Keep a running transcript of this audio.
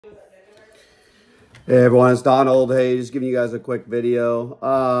Hey everyone, it's Donald. Hey, just giving you guys a quick video.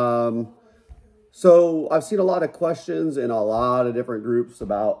 So I've seen a lot of questions in a lot of different groups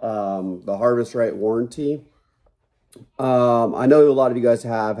about the Harvest Right warranty. I know a lot of you guys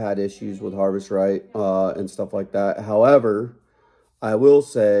have had issues with Harvest Right and stuff like that. However, I will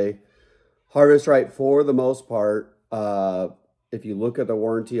say Harvest Right, for the most part, if you look at the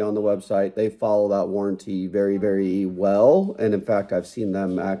warranty on the website, they follow that warranty very, very well. And in fact, I've seen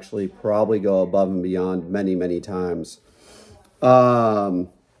them actually probably go above and beyond many, many times. I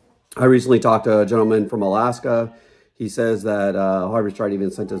recently talked to a gentleman from Alaska. He says that Harvest Right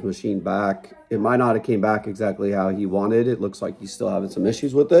even sent his machine back. It might not have came back exactly how he wanted. It looks like he's still having some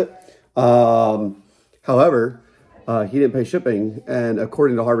issues with it. However, he didn't pay shipping, and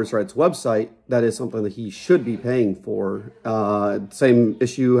according to Harvest Right's website, that is something that he should be paying for. Same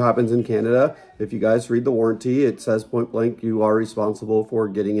issue happens in Canada. If you guys read the warranty, it says point blank, you are responsible for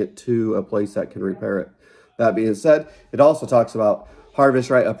getting it to a place that can repair it. That being said, it also talks about Harvest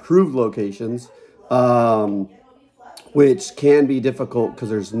Right approved locations, which can be difficult because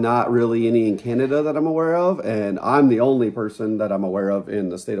there's not really any in Canada that I'm aware of, and I'm the only person that I'm aware of in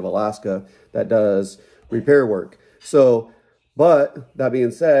the state of Alaska that does repair work. So, but that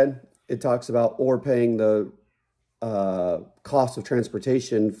being said, it talks about or paying the cost of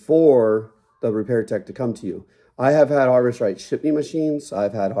transportation for the repair tech to come to you. I have had Harvest Right ship me machines.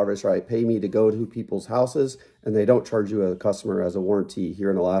 I've had Harvest Right pay me to go to people's houses, and they don't charge you as a customer as a warranty here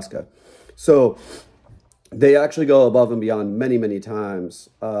in Alaska. So they actually go above and beyond many, many times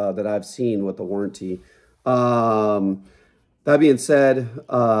that I've seen with the warranty. That being said,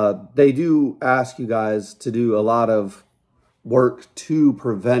 they do ask you guys to do a lot of work to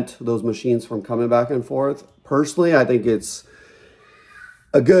prevent those machines from coming back and forth. Personally, I think it's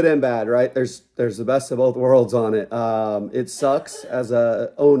a good and bad, right? There's the best of both worlds on it. It sucks as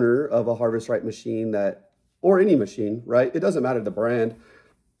a owner of a Harvest Right machine or any machine, right? It doesn't matter the brand.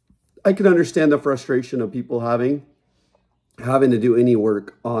 I can understand the frustration of people having to do any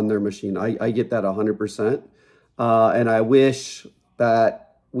work on their machine. I get that 100%. And I wish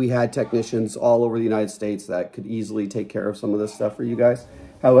that we had technicians all over the United States that could easily take care of some of this stuff for you guys.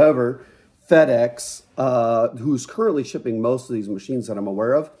 However, FedEx, who's currently shipping most of these machines that I'm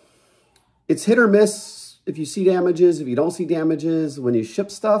aware of, it's hit or miss. If you see damages, if you don't see damages, when you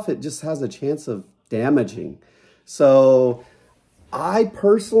ship stuff, it just has a chance of damaging. So I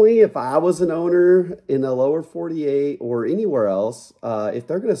personally, if I was an owner in the lower 48 or anywhere else, if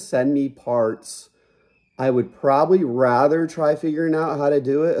they're going to send me parts, I would probably rather try figuring out how to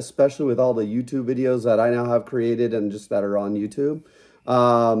do it, especially with all the YouTube videos that I now have created and just that are on YouTube.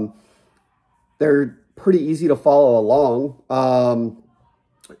 They're pretty easy to follow along. I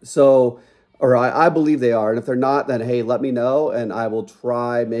believe they are. And if they're not, then hey, let me know and I will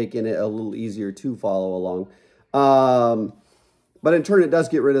try making it a little easier to follow along. But in turn, it does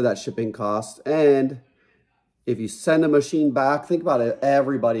get rid of that shipping cost. And if you send a machine back, think about it,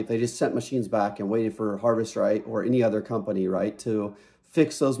 everybody, if they just sent machines back and waited for Harvest Right or any other company, right, to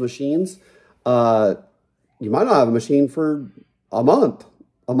fix those machines, you might not have a machine for a month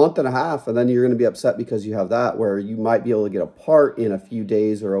and a half, and then you're going to be upset because you have that, where you might be able to get a part in a few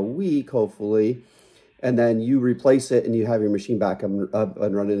days or a week, hopefully, and then you replace it and you have your machine back up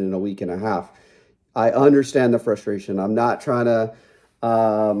and running in a week and a half. I understand the frustration. I'm not trying to,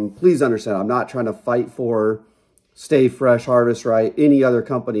 please understand, I'm not trying to fight for Stay Fresh, Harvest Right, any other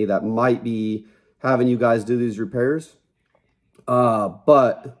company that might be having you guys do these repairs.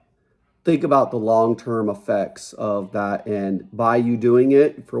 But think about the long-term effects of that. And by you doing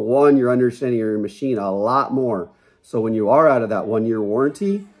it, for one, you're understanding your machine a lot more. So when you are out of that 1-year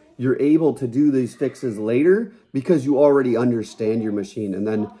warranty, you're able to do these fixes later because you already understand your machine. And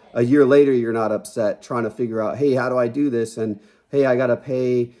then a year later, you're not upset trying to figure out, hey, how do I do this? And hey, I got to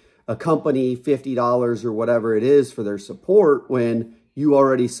pay a company $50 or whatever it is for their support when you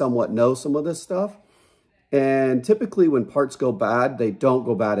already somewhat know some of this stuff. And typically when parts go bad, they don't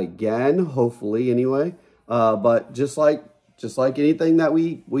go bad again, hopefully anyway. But just like anything that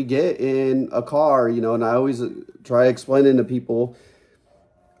we get in a car, you know, and I always try explaining to people,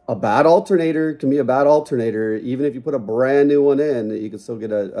 a bad alternator can be a bad alternator. Even if you put a brand new one in, you can still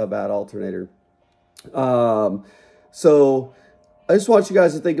get a bad alternator. So I just want you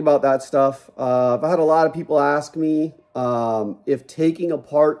guys to think about that stuff. I've had a lot of people ask me if taking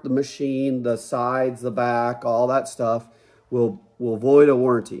apart the machine, the sides, the back, all that stuff will void a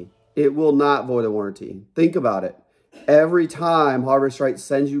warranty. It will not void a warranty. Think about it. Every time Harvest Right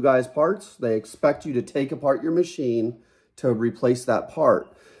sends you guys parts, they expect you to take apart your machine to replace that part.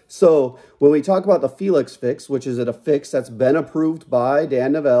 So when we talk about the Felix fix, which is a fix that's been approved by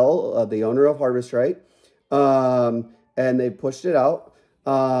Dan Novell, the owner of Harvest Right, and they pushed it out,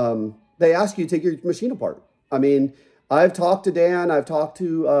 they ask you to take your machine apart. I mean, I've talked to Dan, I've talked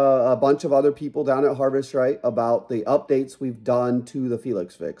to a bunch of other people down at Harvest Right about the updates we've done to the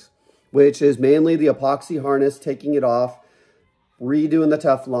Felix fix, which is mainly the epoxy harness, taking it off, redoing the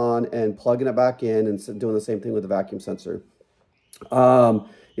Teflon, and plugging it back in, and doing the same thing with the vacuum sensor.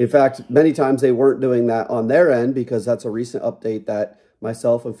 In fact, many times they weren't doing that on their end because that's a recent update that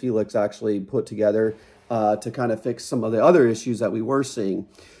myself and Felix actually put together to kind of fix some of the other issues that we were seeing.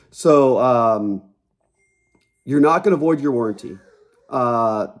 So you're not going to void your warranty.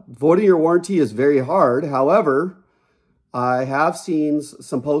 Voiding your warranty is very hard. However, I have seen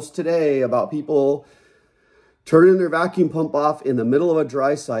some posts today about people turning their vacuum pump off in the middle of a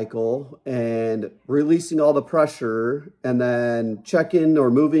dry cycle and releasing all the pressure and then checking or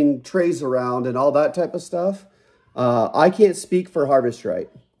moving trays around and all that type of stuff. I can't speak for Harvest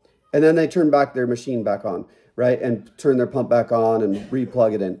Right. And then they turn back their machine back on, right? And turn their pump back on and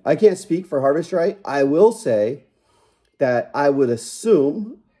re-plug it in. I can't speak for Harvest Right. I will say that I would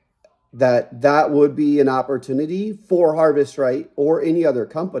assume that that would be an opportunity for Harvest Right or any other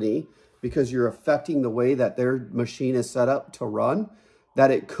company, because you're affecting the way that their machine is set up to run, that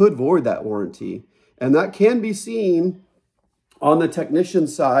it could void that warranty. And that can be seen on the technician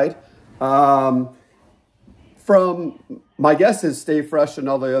side from, my guess is Stay Fresh and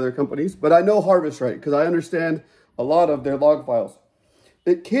all the other companies, but I know Harvest Right because I understand a lot of their log files.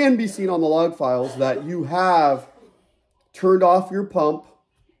 It can be seen on the log files that you have turned off your pump,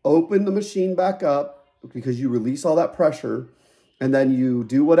 opened the machine back up because you release all that pressure, and then you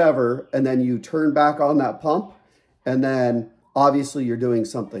do whatever, and then you turn back on that pump, and then obviously you're doing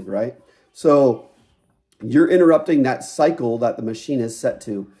something, right? So you're interrupting that cycle that the machine is set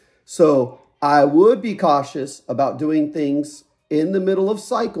to. So I would be cautious about doing things in the middle of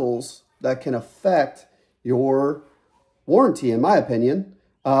cycles that can affect your warranty, in my opinion.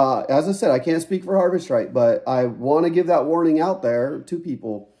 As I said, I can't speak for Harvest Right, but I want to give that warning out there to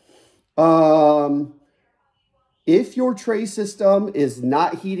people. If your tray system is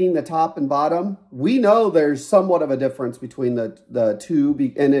not heating the top and bottom, we know there's somewhat of a difference between the two,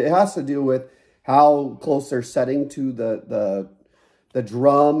 and it has to do with how close they're setting to the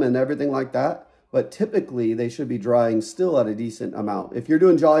drum and everything like that. But typically, they should be drying still at a decent amount. If you're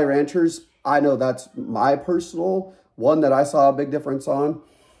doing Jolly Ranchers, I know that's my personal one that I saw a big difference on.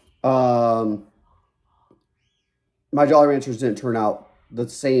 My Jolly Ranchers didn't turn out the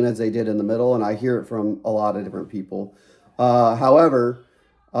same as they did in the middle, and I hear it from a lot of different people. However,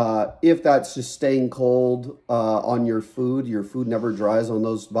 if that's just staying cold on your food never dries on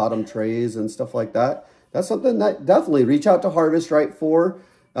those bottom trays and stuff like that, that's something that definitely reach out to Harvest Right for.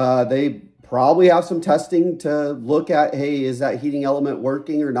 They probably have some testing to look at, hey, is that heating element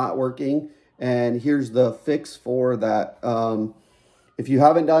working or not working? And here's the fix for that. If you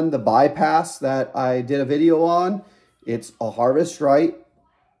haven't done the bypass that I did a video on, it's a Harvest Right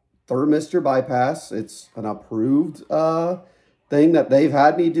thermistor bypass. It's an approved thing that they've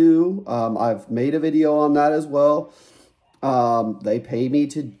had me do. I've made a video on that as well. They pay me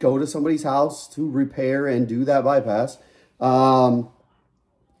to go to somebody's house to repair and do that bypass.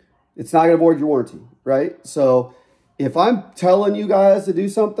 It's not going to void your warranty, right? So if I'm telling you guys to do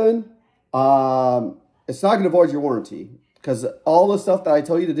something, it's not going to void your warranty, because all the stuff that I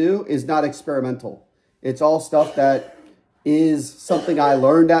tell you to do is not experimental. It's all stuff that is something I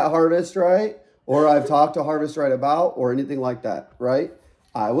learned at Harvest Right, or I've talked to Harvest Right about, or anything like that, right?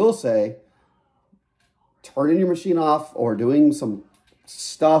 I will say, turning your machine off or doing some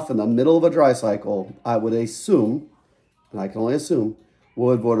stuff in the middle of a dry cycle, I would assume, and I can only assume,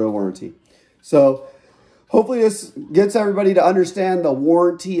 would void a warranty. So hopefully this gets everybody to understand the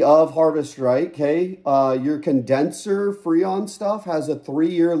warranty of Harvest Right, okay? Your condenser Freon stuff has a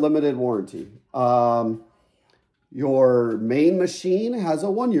 3-year limited warranty. Your main machine has a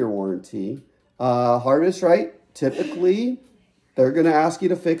 1-year warranty. Harvest Right, typically, they're going to ask you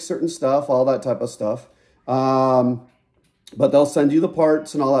to fix certain stuff, all that type of stuff. But they'll send you the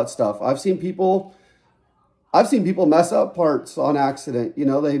parts and all that stuff. I've seen people mess up parts on accident. You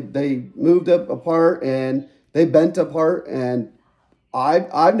know, they moved up a part and they bent a part, and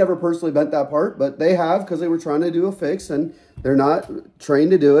I've never personally bent that part, but they have, because they were trying to do a fix and they're not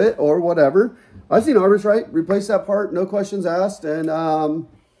trained to do it or whatever. I've seen Harvest Right replace that part, no questions asked, and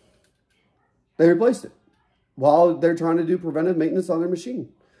they replaced it while they're trying to do preventive maintenance on their machine.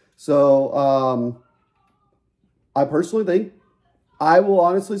 So I personally think, I will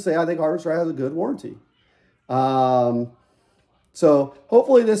honestly say, I think Harvest Right has a good warranty. So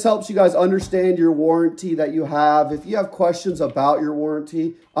hopefully this helps you guys understand your warranty that you have. If you have questions about your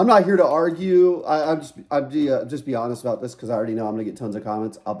warranty, I'm not here to argue. I'd just be honest about this because I already know I'm going to get tons of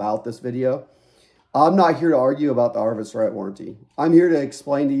comments about this video. I'm not here to argue about the Harvest-Right warranty. I'm here to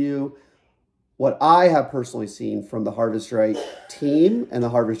explain to you what I have personally seen from the Harvest-Right team and the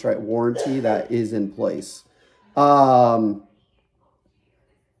Harvest-Right warranty that is in place.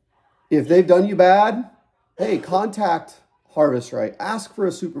 If they've done you bad, hey, contact Harvest-Right. Ask for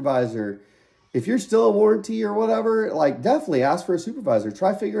a supervisor. If you're still a warranty or whatever, like definitely ask for a supervisor.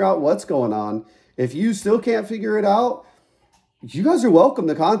 Try figure out what's going on. If you still can't figure it out, you guys are welcome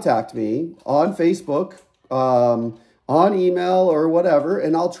to contact me on Facebook, on email or whatever,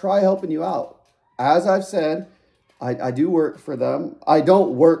 and I'll try helping you out. As I've said, I do work for them. I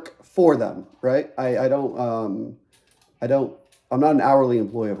don't work for them, right? I'm not an hourly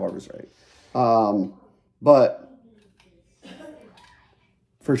employee of Harvest-Right. But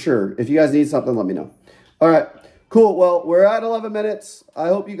for sure, if you guys need something, let me know. All right, cool. Well, we're at 11 minutes. I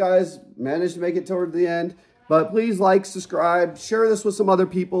hope you guys managed to make it toward the end. But please like, subscribe, share this with some other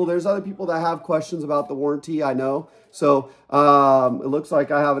people. There's other people that have questions about the warranty, I know. So it looks like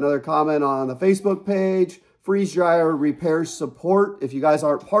I have another comment on the Facebook page, Freeze Dryer Repair Support. If you guys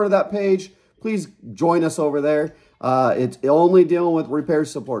aren't part of that page, please join us over there. It's only dealing with repair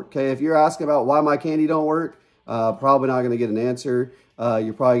support, okay? If you're asking about why my candy don't work, probably not going to get an answer.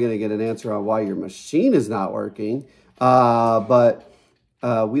 You're probably going to get an answer on why your machine is not working. But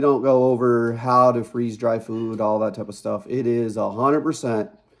we don't go over how to freeze dry food, all that type of stuff. It is 100%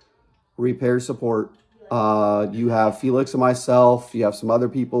 repair support. You have Felix and myself. You have some other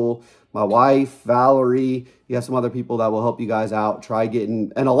people, my wife, Valerie. You have some other people that will help you guys out. Try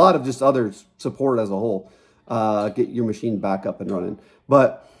getting, and a lot of just other support as a whole. Get your machine back up and running.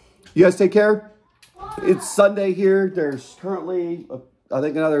 But you guys take care. It's Sunday here. There's currently, I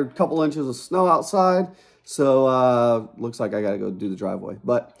think, another couple inches of snow outside. So looks like I got to go do the driveway.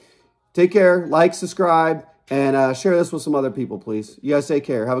 But take care, like, subscribe, and share this with some other people, please. You guys take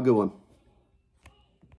care. Have a good one.